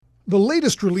The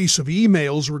latest release of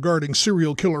emails regarding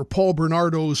serial killer Paul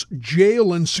Bernardo's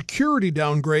jail and security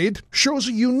downgrade shows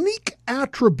a unique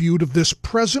attribute of this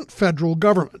present federal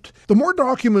government. The more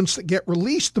documents that get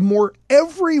released, the more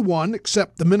everyone,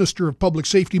 except the Minister of Public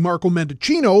Safety Marco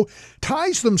Mendicino,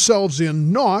 ties themselves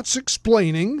in knots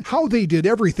explaining how they did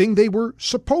everything they were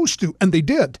supposed to, and they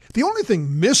did. The only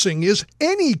thing missing is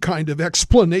any kind of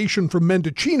explanation from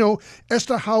Mendicino as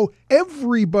to how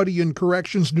everybody in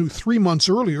corrections knew 3 months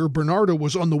earlier Bernardo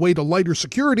was on the way to lighter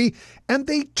security, and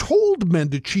they told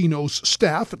Mendicino's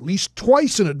staff at least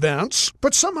twice in advance,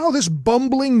 but somehow this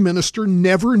bumbling minister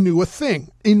never knew a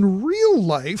thing. In real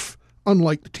life,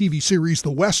 unlike the TV series The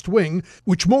West Wing,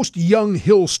 which most young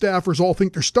Hill staffers all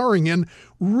think they're starring in,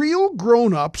 real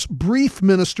grown-ups brief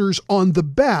ministers on the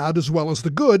bad as well as the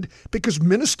good, because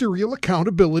ministerial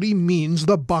accountability means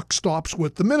the buck stops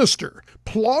with the minister.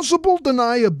 Plausible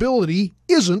deniability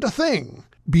isn't a thing.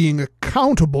 Being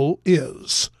accountable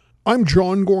is. I'm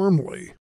John Gormley.